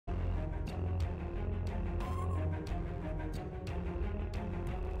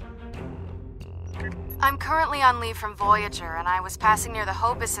I'm currently on leave from Voyager, and I was passing near the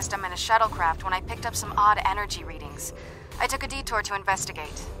Hobus system in a shuttlecraft when I picked up some odd energy readings. I took a detour to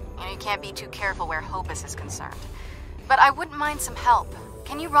investigate. You can't be too careful where Hobus is concerned. But I wouldn't mind some help.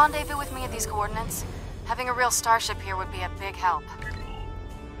 Can you rendezvous with me at these coordinates? Having a real starship here would be a big help.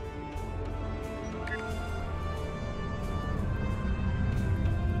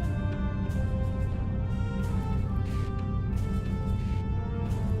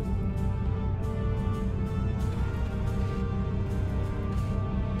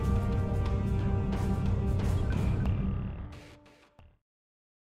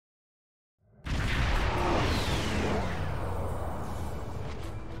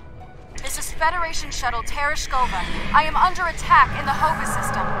 Federation shuttle Tereshkova. I am under attack in the Hobus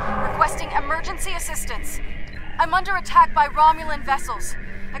system, requesting emergency assistance. I'm under attack by Romulan vessels.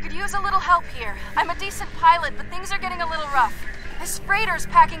 I could use a little help here. I'm a decent pilot, but things are getting a little rough. This freighter's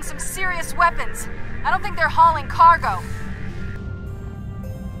packing some serious weapons. I don't think they're hauling cargo.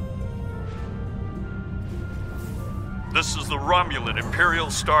 This is the Romulan Imperial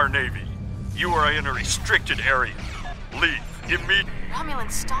Star Navy. You are in a restricted area. Leave immediately.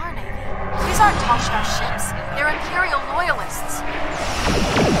 Romulan Star Navy? These aren't Talshar ships. They're Imperial loyalists.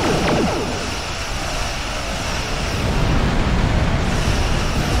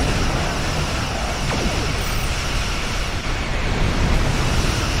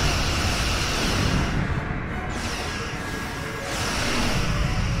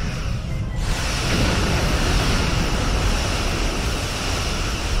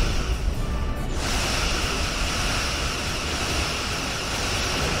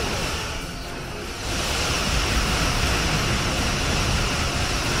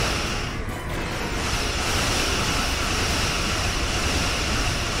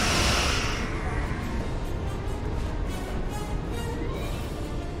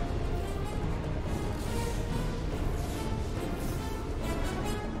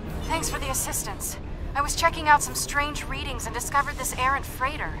 Thanks for the assistance. I was checking out some strange readings and discovered this errant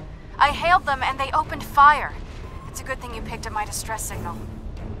freighter. I hailed them and they opened fire. It's a good thing you picked up my distress signal.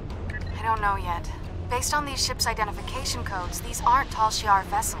 I don't know yet. Based on these ships' identification codes, these aren't Tal Shiar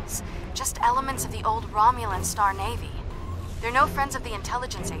vessels, just elements of the old Romulan Star Navy. They're no friends of the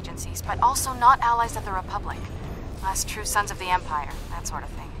intelligence agencies, but also not allies of the Republic. Last true sons of the Empire, that sort of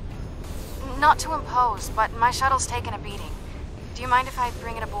thing. Not to impose, but my shuttle's taken a beating. Do you mind if I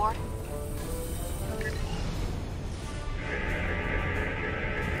bring it aboard?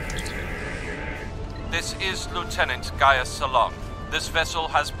 This is Lieutenant Gaia Salon. This vessel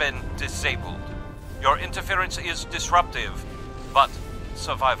has been disabled. Your interference is disruptive, but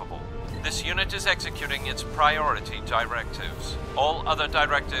survivable. This unit is executing its priority directives. All other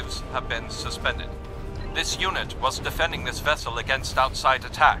directives have been suspended. This unit was defending this vessel against outside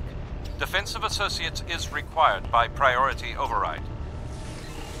attack. Defense of associates is required by priority override.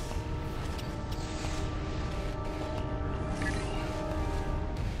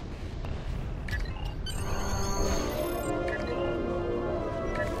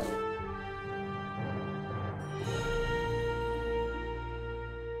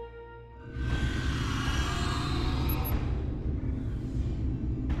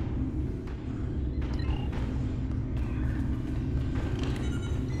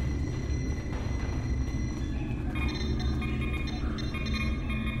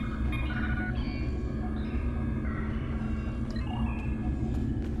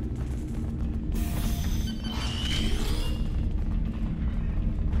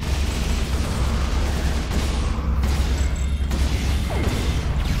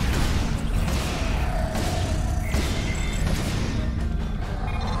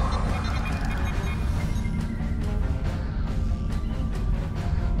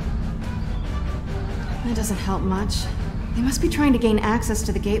 That doesn't help much. They must be trying to gain access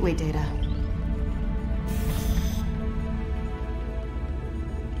to the gateway data.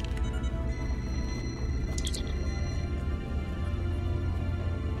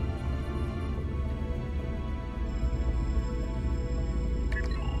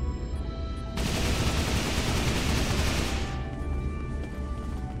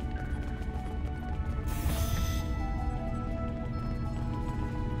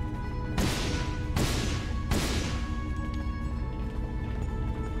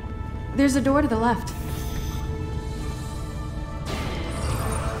 There's a door to the left.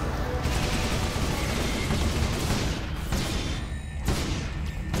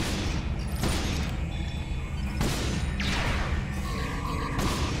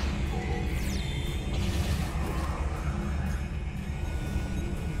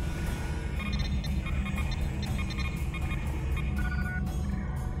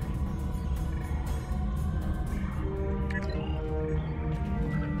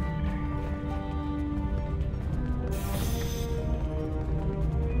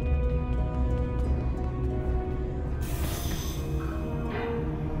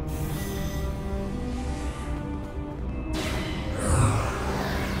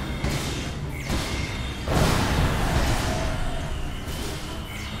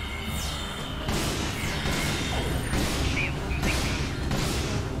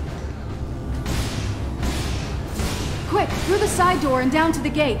 side door and down to the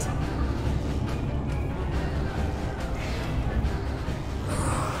gate.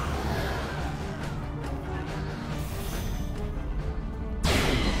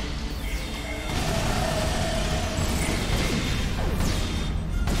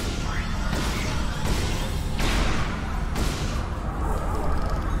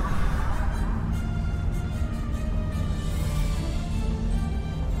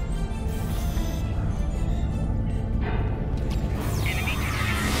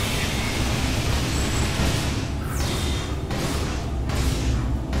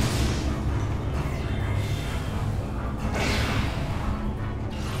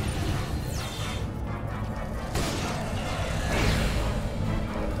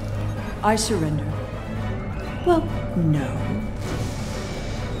 I surrender. Well, no.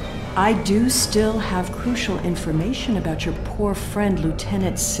 I do still have crucial information about your poor friend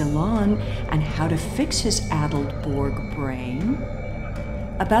Lieutenant Sela and how to fix his addled Borg brain.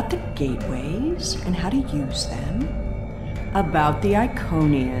 About the gateways and how to use them. About the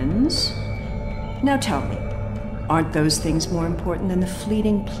Iconians. Now tell me, aren't those things more important than the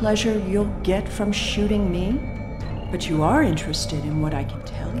fleeting pleasure you'll get from shooting me? But you are interested in what I can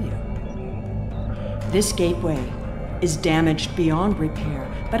tell you. This gateway is damaged beyond repair,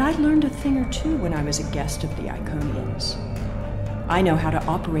 but I learned a thing or two when I was a guest of the Iconians. I know how to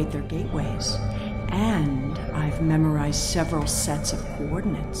operate their gateways, and I've memorized several sets of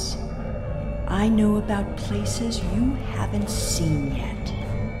coordinates. I know about places you haven't seen yet.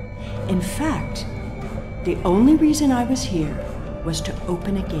 In fact, the only reason I was here was to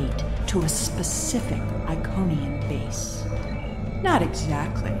open a gate to a specific Iconian base. Not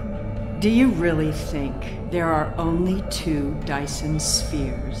exactly. Do you really think there are only 2 Dyson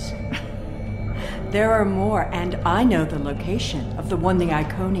spheres? There are more, and I know the location of the one the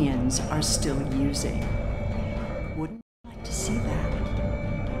Iconians are still using. Wouldn't you like to see that?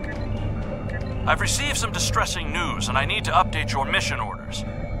 I've received some distressing news, and I need to update your mission orders.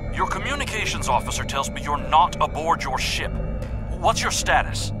 Your communications officer tells me you're not aboard your ship. What's your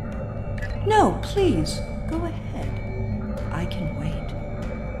status? No, please, go ahead. I can wait.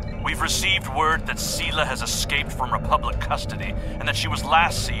 We've received word that Sela has escaped from Republic custody and that she was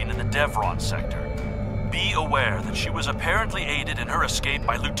last seen in the Devron sector. Be aware that she was apparently aided in her escape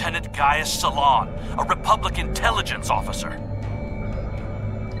by Lieutenant Gaius Sela, a Republic intelligence officer.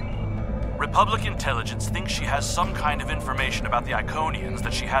 Republic intelligence thinks she has some kind of information about the Iconians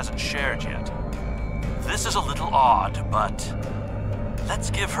that she hasn't shared yet. This is a little odd, but let's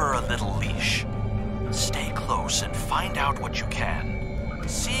give her a little leash. Stay close and find out what you can.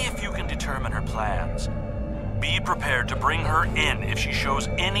 See if you can determine her plans. Be prepared to bring her in if she shows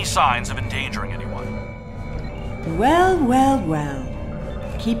any signs of endangering anyone. Well, well,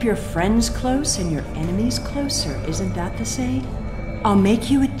 well. Keep your friends close and your enemies closer, isn't that the saying? I'll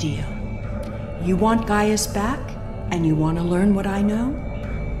make you a deal. You want Gaius back, and you want to learn what I know?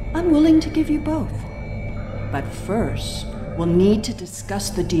 I'm willing to give you both. But first, we'll need to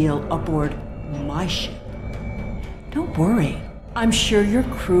discuss the deal aboard my ship. Don't worry. I'm sure your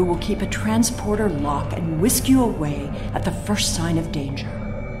crew will keep a transporter lock and whisk you away at the first sign of danger.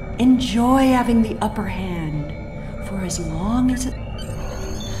 Enjoy having the upper hand for as long as it...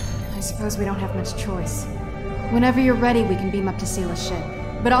 I suppose we don't have much choice. Whenever you're ready, we can beam up to Sela's ship.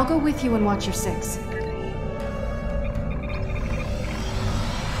 But I'll go with you and watch your 6.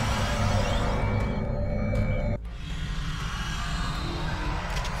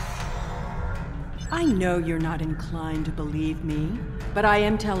 I know you're not inclined to believe me, but I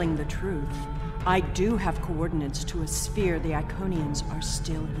am telling the truth. I do have coordinates to a sphere the Iconians are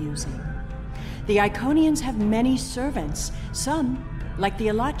still using. The Iconians have many servants. Some, like the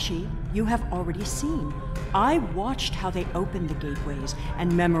Alachi, you have already seen. I watched how they opened the gateways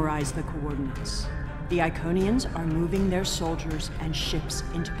and memorized the coordinates. The Iconians are moving their soldiers and ships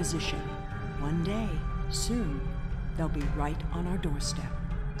into position. One day, soon, they'll be right on our doorstep.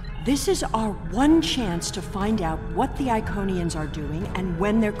 This is our one chance to find out what the Iconians are doing and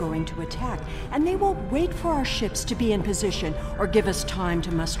when they're going to attack. And they won't wait for our ships to be in position or give us time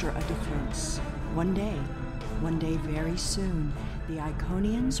to muster a defense. One day very soon, the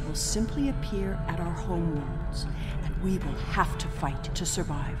Iconians will simply appear at our homeworlds, and we will have to fight to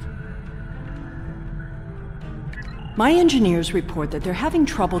survive. My engineers report that they're having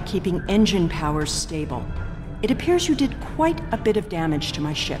trouble keeping engine power stable. It appears you did quite a bit of damage to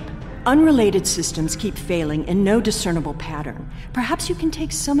my ship. Unrelated systems keep failing in no discernible pattern. Perhaps you can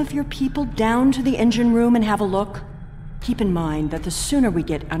take some of your people down to the engine room and have a look? Keep in mind that the sooner we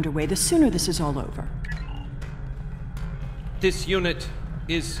get underway, the sooner this is all over. This unit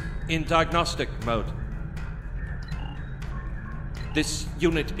is in diagnostic mode. This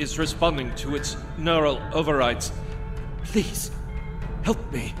unit is responding to its neural overrides. Please,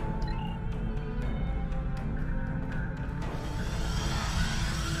 help me.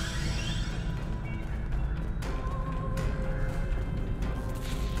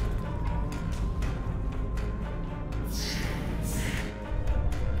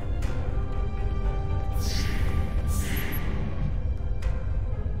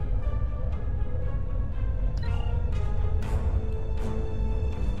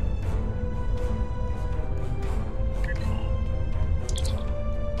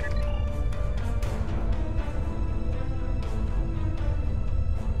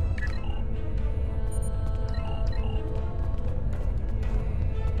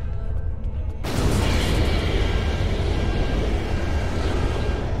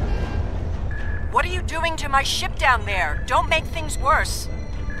 What are you doing to my ship down there? Don't make things worse.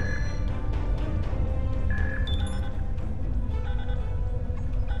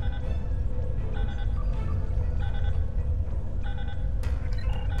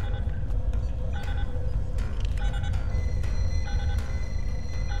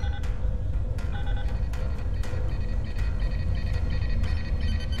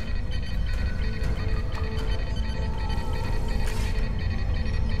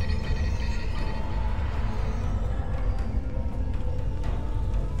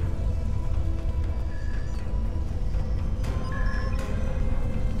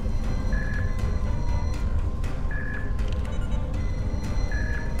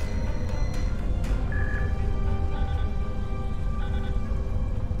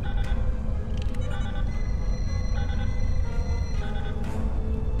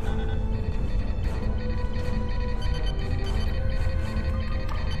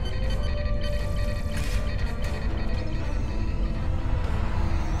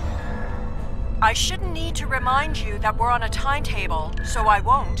 I shouldn't need to remind you that we're on a timetable, so I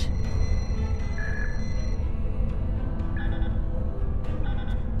won't.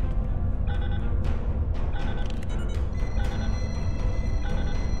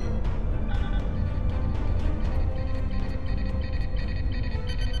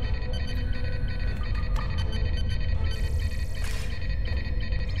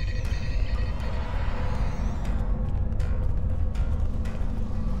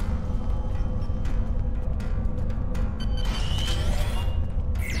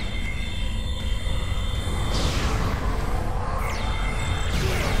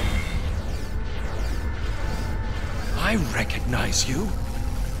 I recognize you.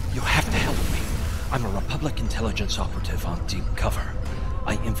 You have to help me. I'm a Republic intelligence operative on deep cover.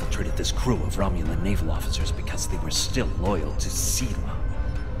 I infiltrated this crew of Romulan naval officers because they were still loyal to Sela.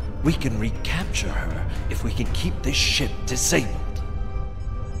 We can recapture her if we can keep this ship disabled.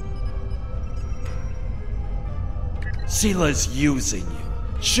 Sela's using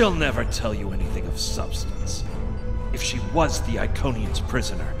you. She'll never tell you anything of substance. If she was the Iconian's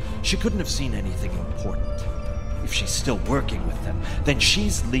prisoner, she couldn't have seen anything important. If she's still working with them, then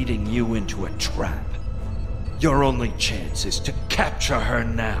she's leading you into a trap. Your only chance is to capture her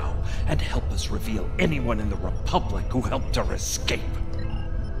now and help us reveal anyone in the Republic who helped her escape.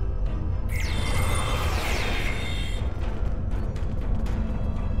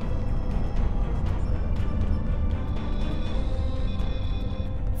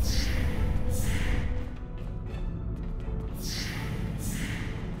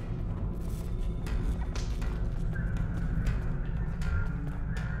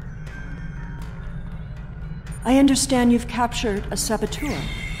 I understand you've captured a saboteur.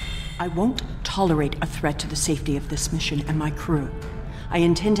 I won't tolerate a threat to the safety of this mission and my crew. I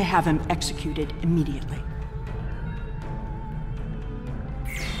intend to have him executed immediately.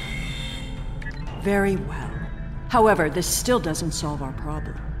 Very well. However, this still doesn't solve our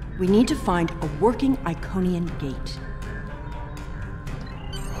problem. We need to find a working Iconian gate.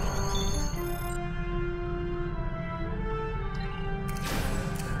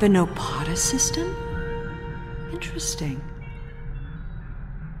 The Nopata system? Interesting.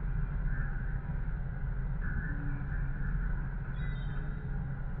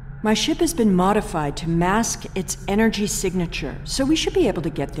 My ship has been modified to mask its energy signature, so we should be able to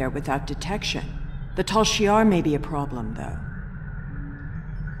get there without detection. The Tal Shiar may be a problem, though.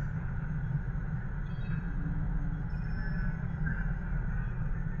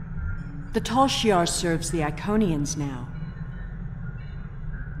 The Tal Shiar serves the Iconians now.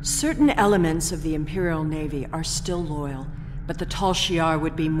 Certain elements of the Imperial Navy are still loyal, but the Tal Shiar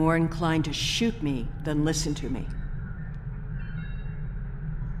would be more inclined to shoot me than listen to me.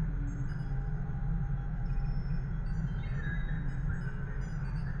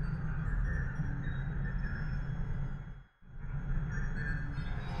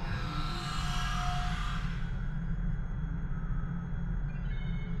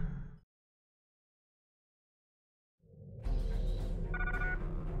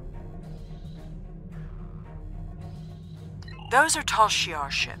 Those are Tal Shiar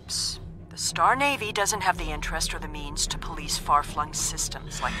ships. The Star Navy doesn't have the interest or the means to police far-flung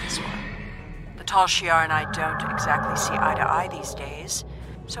systems like this one. The Tal Shiar and I don't exactly see eye to eye these days,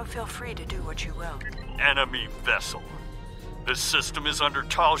 so feel free to do what you will. Enemy vessel. This system is under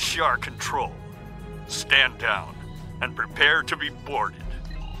Tal Shiar control. Stand down and prepare to be boarded.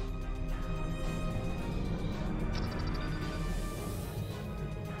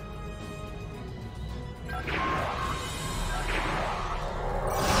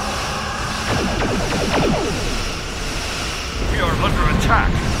 We are under attack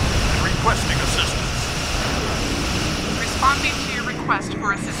and requesting assistance. Responding to your request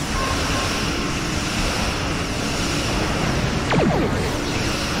for assistance.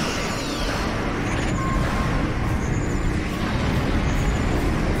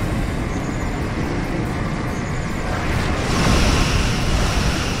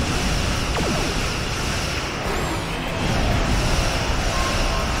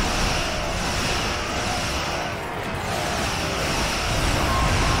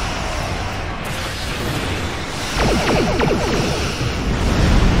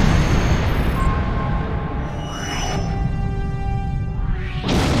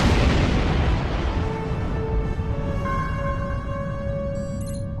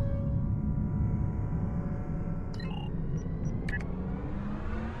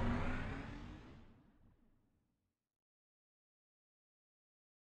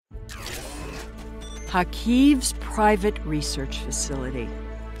 Hakiv's private research facility.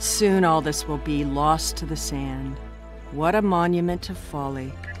 Soon all this will be lost to the sand. What a monument to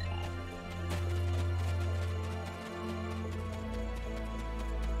folly.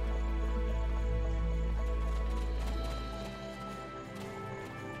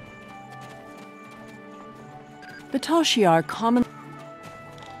 The Tal Shiar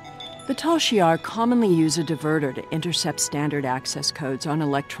commonly use a diverter to intercept standard access codes on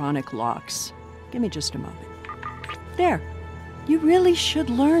electronic locks. Give me just a moment. There. You really should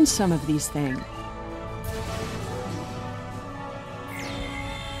learn some of these things.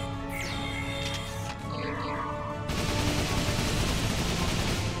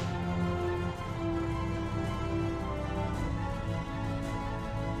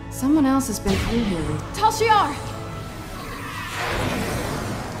 Someone else has been through here. Tal Shiar!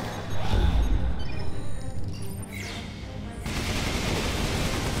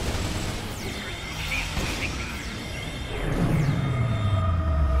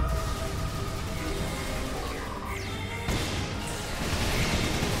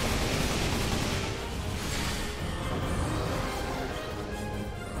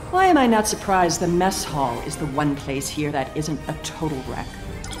 Why am I not surprised the mess hall is the one place here that isn't a total wreck?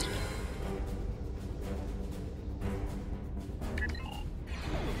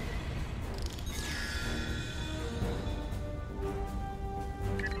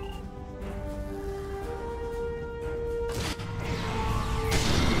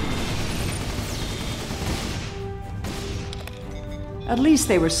 At least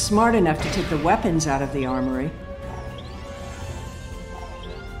they were smart enough to take the weapons out of the armory.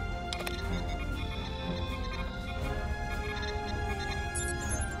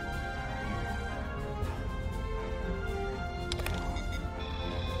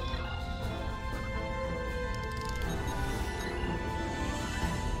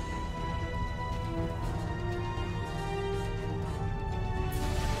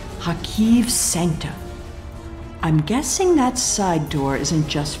 Hakiv's Sanctum. I'm guessing that side door isn't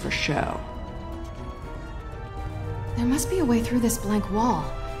just for show. There must be a way through this blank wall.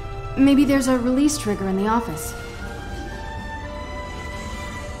 Maybe there's a release trigger in the office.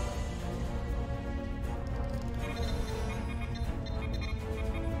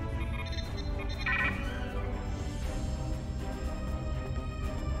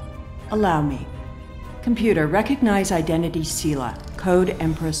 Allow me. Computer, recognize identity Sela, code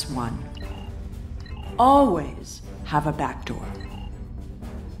Empress 1. Always have a back door.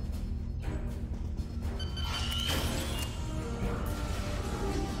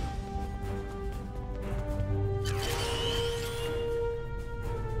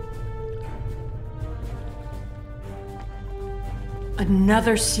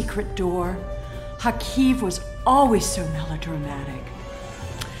 Another secret door. Hakiv was always so melodramatic.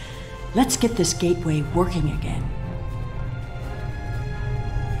 Let's get this gateway working again.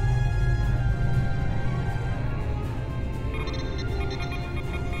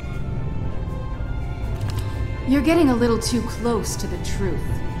 You're getting a little too close to the truth.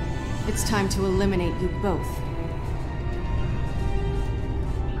 It's time to eliminate you both.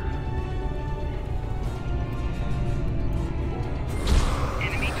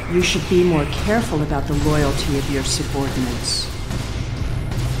 Enemy You should be more careful about the loyalty of your subordinates.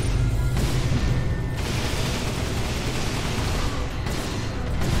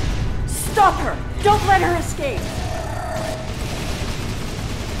 Stop her! Don't let her escape!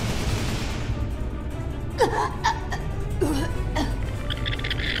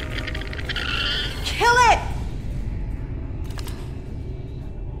 Kill it!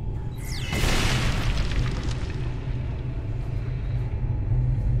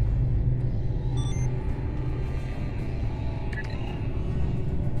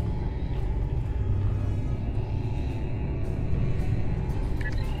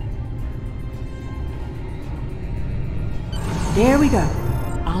 There we go.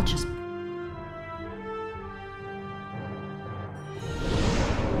 I'll just...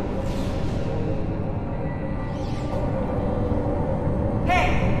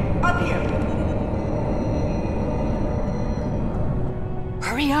 Hey! Up here!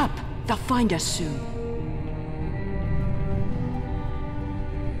 Hurry up! They'll find us soon.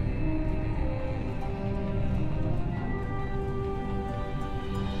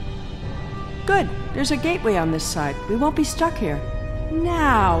 Good. There's a gateway on this side. We won't be stuck here.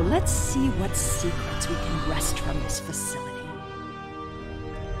 Now, let's see what secrets we can wrest from this facility.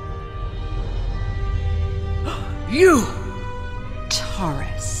 You!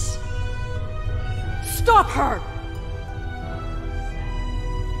 Taurus. Stop her!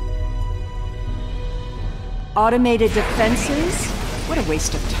 Automated defenses? What a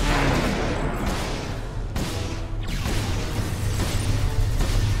waste of time.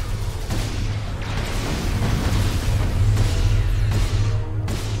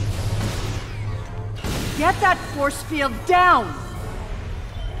 Get that force field down!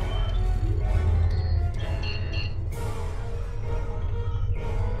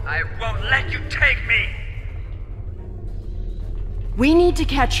 I won't let you take me! We need to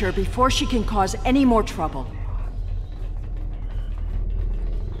catch her before she can cause any more trouble.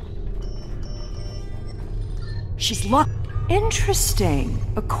 She's locked. Interesting.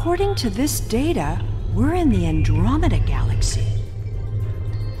 According to this data, we're in the Andromeda Galaxy.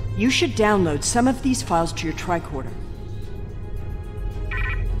 You should download some of these files to your tricorder.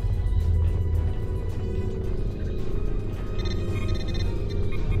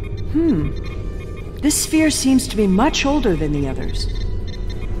 This sphere seems to be much older than the others.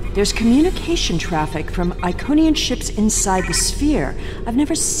 There's communication traffic from Iconian ships inside the sphere. I've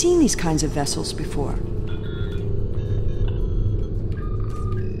never seen these kinds of vessels before.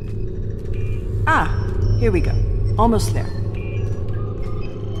 Ah, here we go. Almost there.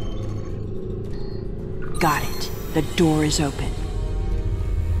 Got it. The door is open.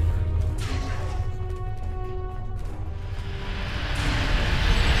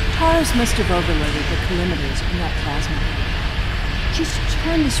 Taurus must have overloaded the collimators in that plasma. She's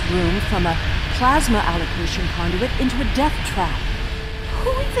turned this room from a plasma allocation conduit into a death trap.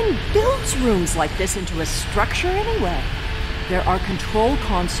 Who even builds rooms like this into a structure anyway? There are control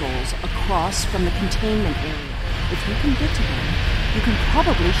consoles across from the containment area. If you can get to them, you can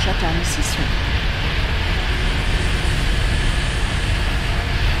probably shut down the system.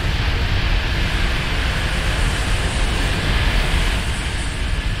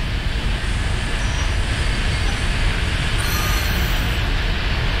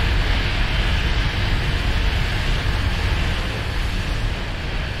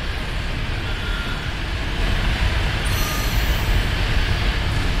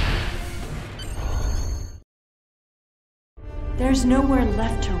 There's nowhere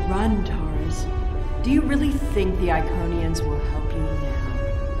left to run, Taurus. Do you really think the Iconians will help you now?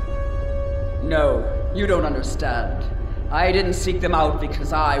 No, you don't understand. I didn't seek them out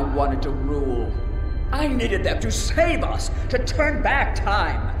because I wanted to rule. I needed them to save us, to turn back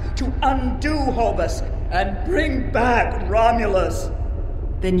time, to undo Hobus, and bring back Romulus.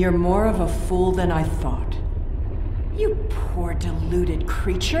 Then you're more of a fool than I thought. You poor deluded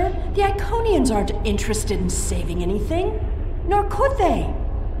creature. The Iconians aren't interested in saving anything. Nor could they.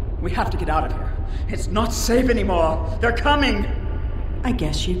 We have to get out of here. It's not safe anymore. They're coming. I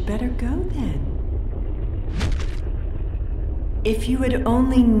guess you'd better go then. If you had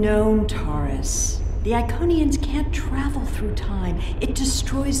only known, Taurus, the Iconians can't travel through time. It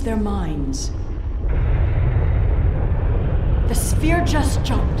destroys their minds. The sphere just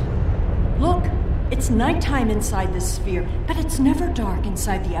jumped. Look, it's nighttime inside this sphere, but it's never dark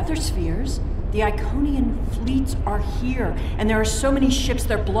inside the other spheres. The Iconian fleets are here, and there are so many ships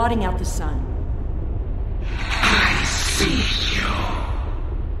they're blotting out the sun. I see you.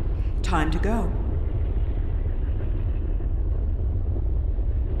 Time to go.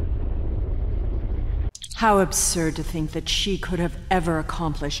 How absurd to think that she could have ever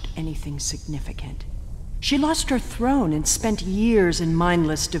accomplished anything significant. She lost her throne and spent years in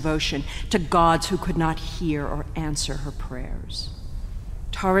mindless devotion to gods who could not hear or answer her prayers.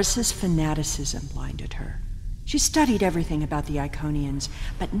 Taurus's fanaticism blinded her. She studied everything about the Iconians,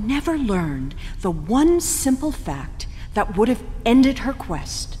 but never learned the one simple fact that would have ended her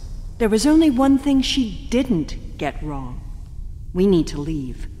quest. There was only one thing she didn't get wrong. We need to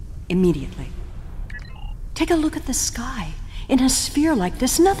leave, immediately. Take a look at the sky. In a sphere like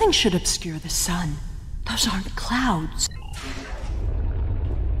this, nothing should obscure the sun. Those aren't clouds.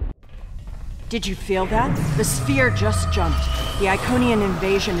 Did you feel that? The sphere just jumped. The Iconian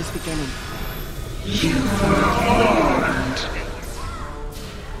invasion is beginning. You were warned.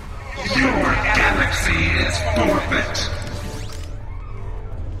 Your galaxy is forfeit.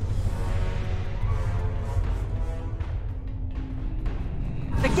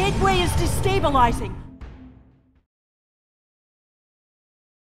 The gateway is destabilizing.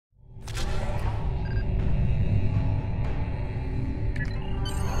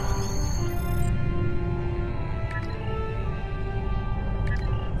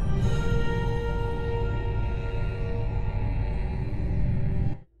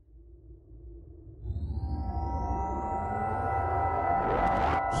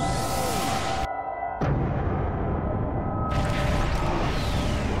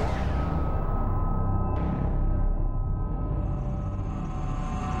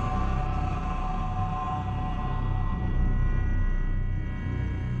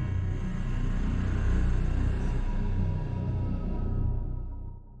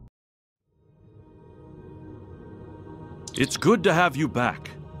 It's good to have you back.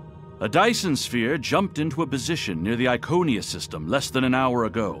 A Dyson sphere jumped into a position near the Iconia system less than an hour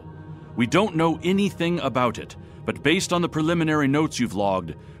ago. We don't know anything about it, but based on the preliminary notes you've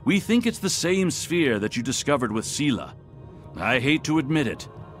logged, we think it's the same sphere that you discovered with Sela. I hate to admit it,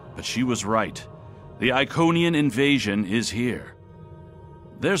 but she was right. The Iconian invasion is here.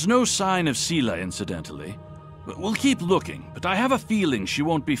 There's no sign of Sela, incidentally. We'll keep looking, but I have a feeling she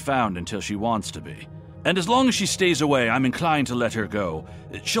won't be found until she wants to be. And as long as she stays away, I'm inclined to let her go.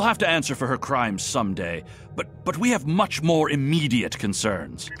 She'll have to answer for her crimes someday, but we have much more immediate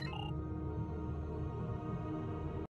concerns.